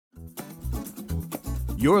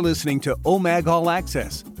You're listening to OMAG All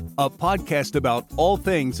Access, a podcast about all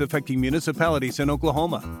things affecting municipalities in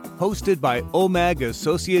Oklahoma, hosted by OMAG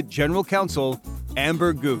Associate General Counsel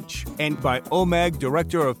Amber Gooch and by OMAG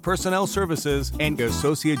Director of Personnel Services and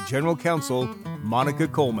Associate General Counsel Monica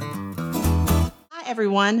Coleman. Hi,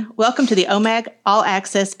 everyone. Welcome to the OMAG All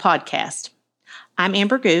Access podcast. I'm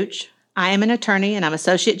Amber Gooch. I am an attorney and I'm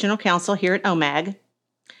Associate General Counsel here at OMAG.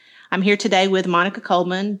 I'm here today with Monica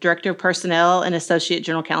Coleman, Director of Personnel and Associate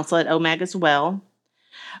General Counsel at OMAG as well.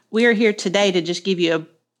 We are here today to just give you a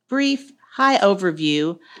brief, high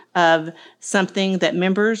overview of something that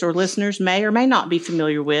members or listeners may or may not be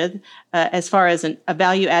familiar with as far as a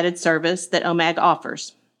value-added service that OMAG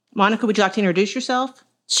offers. Monica, would you like to introduce yourself?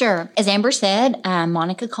 Sure. As Amber said, I'm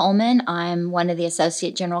Monica Coleman. I'm one of the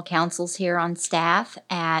Associate General Counsels here on staff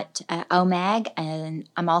at OMAG, and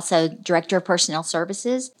I'm also Director of Personnel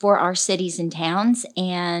Services for our cities and towns,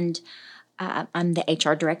 and I'm the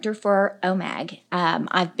HR Director for OMAG.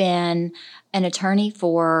 I've been an attorney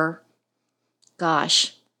for,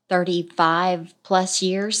 35 plus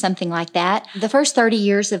years, something like that. The first 30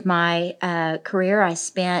 years of my career I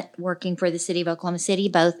spent working for the City of Oklahoma City,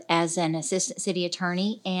 both as an assistant city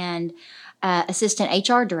attorney and assistant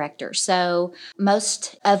HR director. So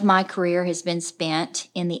most of my career has been spent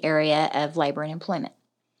in the area of labor and employment.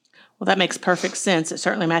 Well, that makes perfect sense. It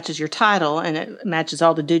certainly matches your title, and it matches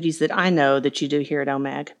all the duties that I know that you do here at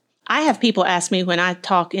OMAG. I have people ask me when I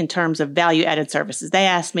talk in terms of value-added services, they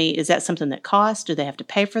ask me, is that something that costs? Do they have to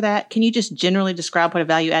pay for that? Can you just generally describe what a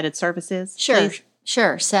value-added service is? Sure. Please?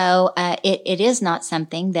 Sure. So it is not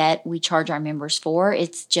something that we charge our members for.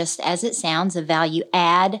 It's just, as it sounds, a value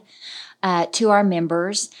add to our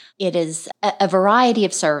members. It is a variety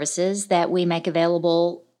of services that we make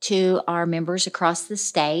available to our members across the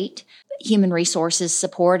state. Human resources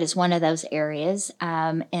support is one of those areas.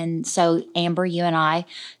 And so, Amber, you and I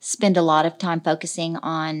spend a lot of time focusing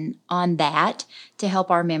on that to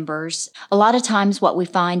help our members. A lot of times what we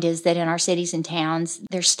find is that in our cities and towns,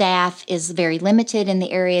 their staff is very limited in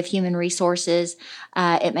the area of human resources.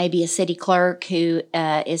 It may be a city clerk who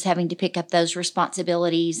is having to pick up those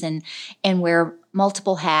responsibilities and wear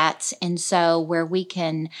multiple hats. And so where we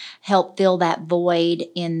can help fill that void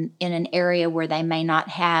in an area where they may not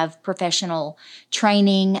have professional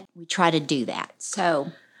training, we try to do that.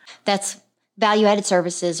 So that's value-added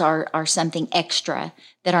services are something extra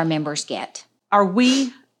that our members get. Are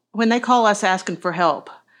we, when they call us asking for help,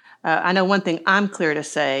 I know one thing I'm clear to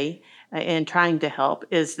say in trying to help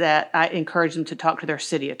is that I encourage them to talk to their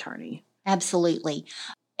city attorney. Absolutely.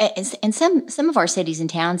 And some of our cities and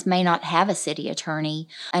towns may not have a city attorney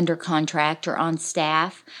under contract or on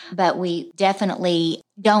staff, but we definitely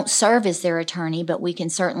don't serve as their attorney, but we can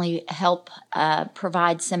certainly help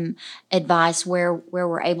provide some advice where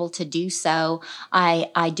we're able to do so.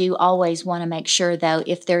 I do always want to make sure, though,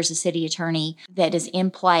 if there's a city attorney that is in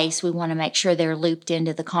place, we want to make sure they're looped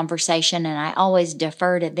into the conversation, and I always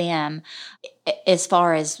defer to them as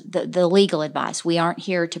far as the legal advice. We aren't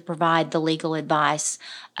here to provide the legal advice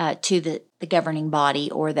to the governing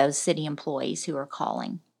body or those city employees who are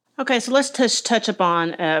calling. Okay, so let's touch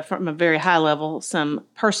upon, from a very high level, some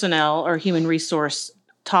personnel or human resource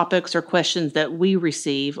topics or questions that we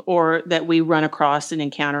receive or that we run across and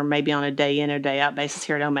encounter maybe on a day in or day out basis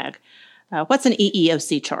here at OMAG. What's an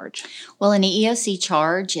EEOC charge? Well, an EEOC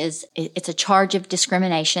charge it's a charge of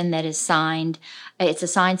discrimination that is signed. It's a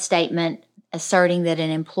signed statement asserting that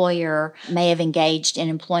an employer may have engaged in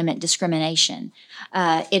employment discrimination.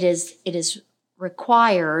 It is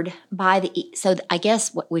required by so I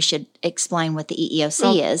guess what we should explain what the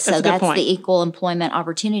EEOC is. So that's the Equal Employment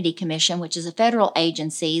Opportunity Commission, which is a federal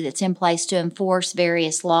agency that's in place to enforce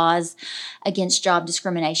various laws against job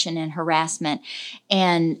discrimination and harassment.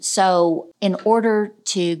 And so in order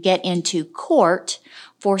to get into court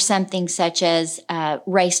for something such as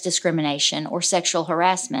race discrimination or sexual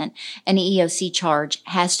harassment, an EEOC charge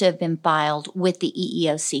has to have been filed with the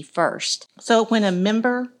EEOC first. So when a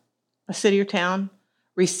member, a city or town,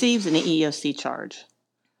 receives an EEOC charge,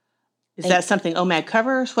 is that something OMAG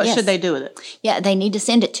covers? What should they do with it? Yeah, they need to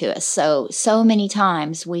send it to us. So many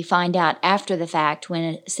times we find out after the fact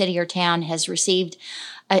when a city or town has received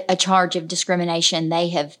a charge of discrimination, they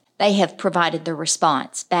have provided the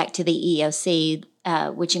response back to the EEOC,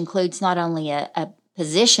 which includes not only a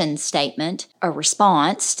position statement, a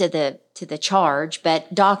response to the the charge,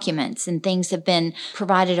 but documents and things have been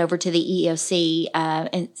provided over to the EEOC,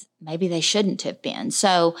 and maybe they shouldn't have been.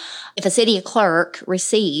 So if a city clerk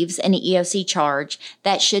receives an EEOC charge,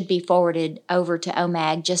 that should be forwarded over to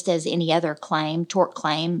OMAG just as any other claim, tort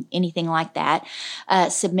claim, anything like that.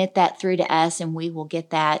 Submit that through to us, and we will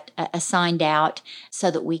get that assigned out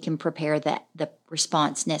so that we can prepare the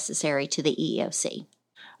response necessary to the EEOC.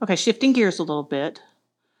 Okay, shifting gears a little bit.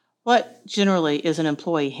 What generally is an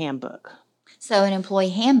employee handbook? So an employee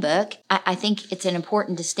handbook, I think it's an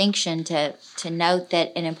important distinction to note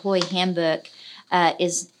that an employee handbook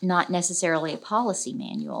is not necessarily a policy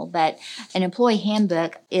manual, but an employee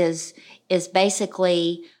handbook is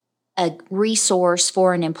basically a resource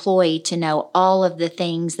for an employee to know all of the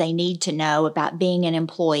things they need to know about being an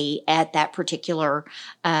employee at that particular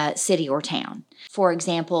city or town. For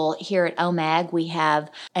example, here at OMAG, we have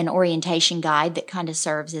an orientation guide that kind of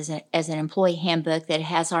serves as an employee handbook that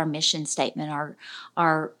has our mission statement,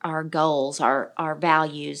 our goals, our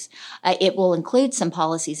values. It will include some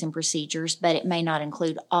policies and procedures, but it may not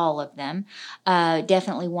include all of them.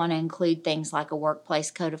 Definitely want to include things like a workplace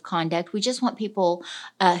code of conduct. We just want people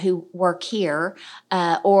who work here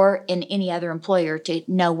or in any other employer to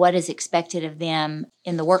know what is expected of them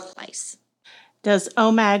in the workplace. Does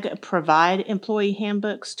OMAG provide employee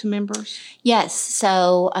handbooks to members? Yes.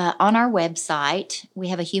 So on our website, we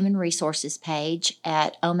have a human resources page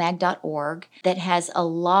at omag.org that has a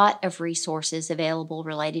lot of resources available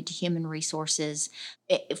related to human resources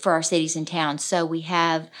for our cities and towns. So we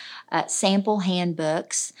have sample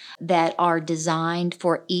handbooks that are designed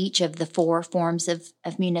for each of the 4 forms of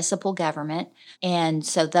municipal government. And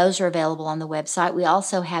so those are available on the website. We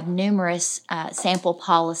also have numerous sample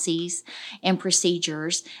policies and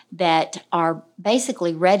procedures that are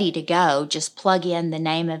basically ready to go. Just plug in the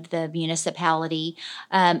name of the municipality,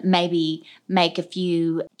 maybe make a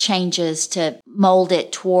few changes to mold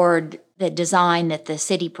it toward the design that the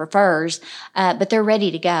city prefers, but they're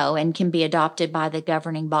ready to go and can be adopted by the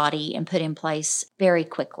governing body and put in place very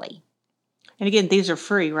quickly. And again, these are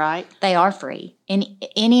free, right? They are free.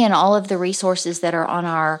 Any and all of the resources that are on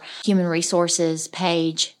our human resources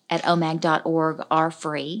page at omag.org are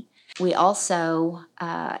free. We also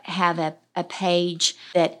have a page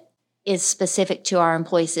that is specific to our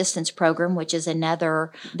employee assistance program, which is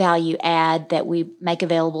another value add that we make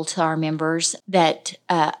available to our members.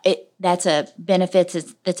 That's a benefit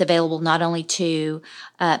that's available not only to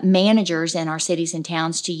managers in our cities and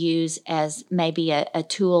towns to use as maybe a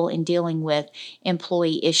tool in dealing with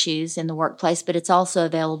employee issues in the workplace, but it's also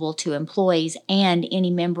available to employees and any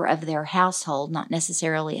member of their household, not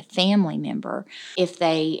necessarily a family member, if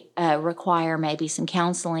they require maybe some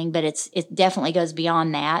counseling, but it definitely goes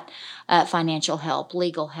beyond that. Financial help,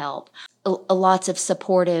 legal help, lots of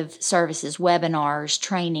supportive services, webinars,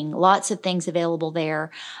 training, lots of things available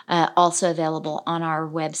there, also available on our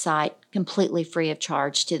website, completely free of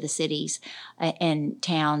charge to the cities and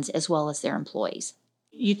towns as well as their employees.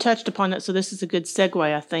 You touched upon that, so this is a good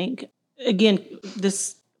segue, I think. Again,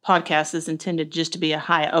 this podcast is intended just to be a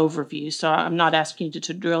high overview, so I'm not asking you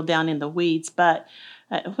to drill down in the weeds, but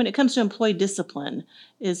when it comes to employee discipline,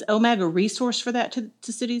 is OMAG a resource for that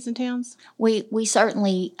to cities and towns? We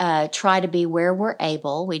certainly try to be where we're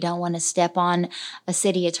able. We don't want to step on a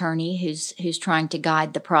city attorney who's trying to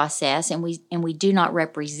guide the process, and we do not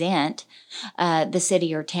represent the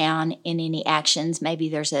city or town in any actions. Maybe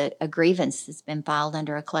there's a grievance that's been filed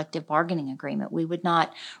under a collective bargaining agreement. We would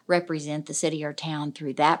not represent the city or town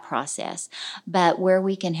through that process. But where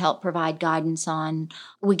we can help provide guidance on,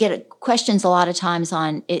 we get questions a lot of times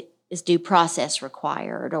on it. Is due process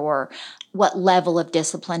required, or what level of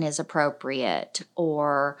discipline is appropriate,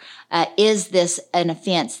 or is this an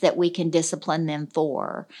offense that we can discipline them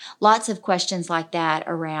for? Lots of questions like that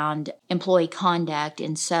around employee conduct.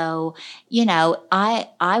 And so,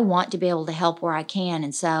 I want to be able to help where I can.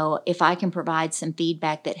 And so if I can provide some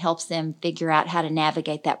feedback that helps them figure out how to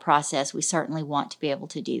navigate that process, we certainly want to be able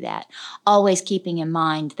to do that. Always keeping in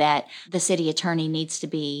mind that the city attorney needs to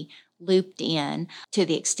be looped in to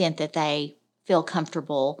the extent that they feel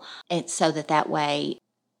comfortable, and so that way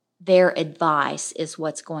their advice is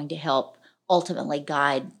what's going to help ultimately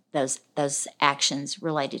guide those actions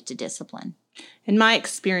related to discipline. In my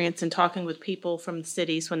experience in talking with people from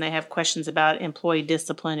cities when they have questions about employee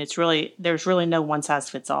discipline, there's really no one size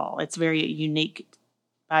fits all. It's very unique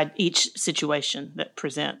by each situation that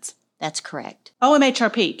presents. That's correct.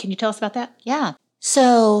 OMHRP, can you tell us about that? Yeah.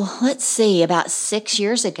 So let's see, about 6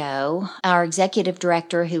 years ago, our executive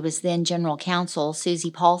director, who was then general counsel,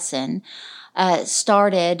 Susie Paulson,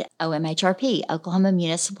 started OMHRP, Oklahoma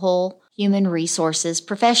Municipal Human Resources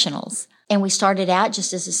Professionals. And we started out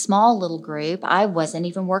just as a small little group. I wasn't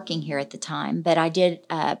even working here at the time, but I did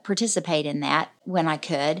participate in that when I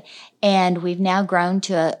could. And we've now grown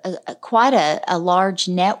to quite a large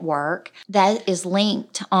network that is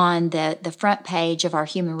linked on the front page of our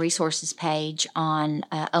human resources page on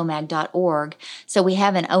omag.org. So we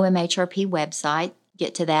have an OMHRP website.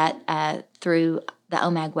 Get to that through the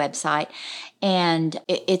OMAG website. And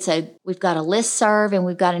we've got a listserv and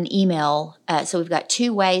we've got an email. So we've got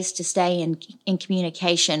two ways to stay in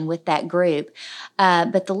communication with that group.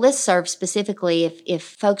 But the listserv specifically, if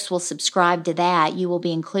folks will subscribe to that, you will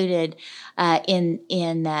be included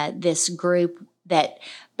in this group that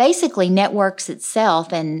basically networks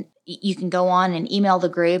itself. And you can go on and email the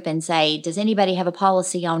group and say, does anybody have a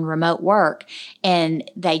policy on remote work? And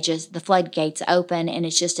the floodgates open, and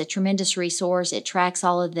it's just a tremendous resource. It tracks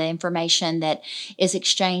all of the information that is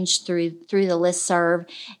exchanged through the listserv.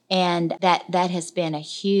 And that has been a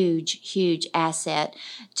huge asset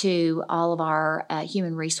to all of our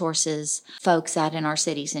human resources folks out in our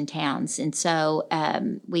cities and towns. And so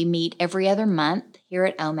we meet every other month here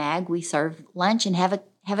at OMAG. We serve lunch and have a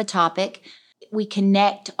topic. We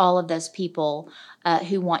connect all of those people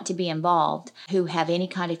who want to be involved, who have any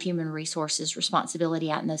kind of human resources responsibility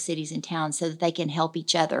out in those cities and towns so that they can help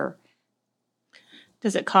each other.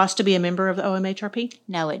 Does it cost to be a member of the OMHRP?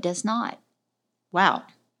 No, it does not. Wow.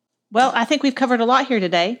 Well, I think we've covered a lot here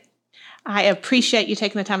today. I appreciate you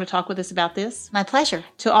taking the time to talk with us about this. My pleasure.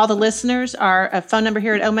 To all the listeners, our phone number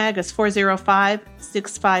here at OMAG is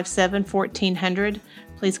 405-657-1400.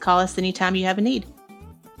 Please call us anytime you have a need.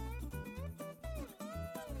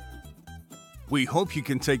 We hope you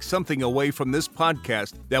can take something away from this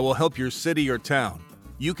podcast that will help your city or town.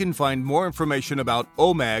 You can find more information about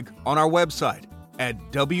OMAG on our website at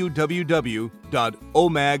www.omag.org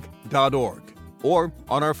or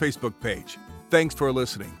on our Facebook page. Thanks for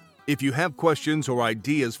listening. If you have questions or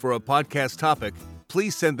ideas for a podcast topic,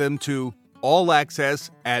 please send them to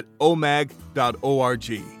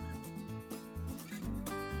allaccess@omag.org.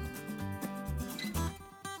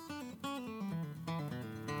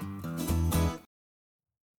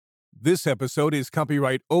 This episode is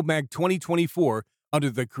copyright OMAG 2024 under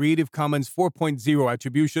the Creative Commons 4.0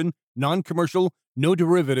 Attribution, Non-Commercial, No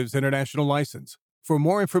Derivatives International License. For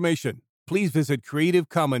more information, please visit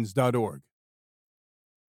creativecommons.org.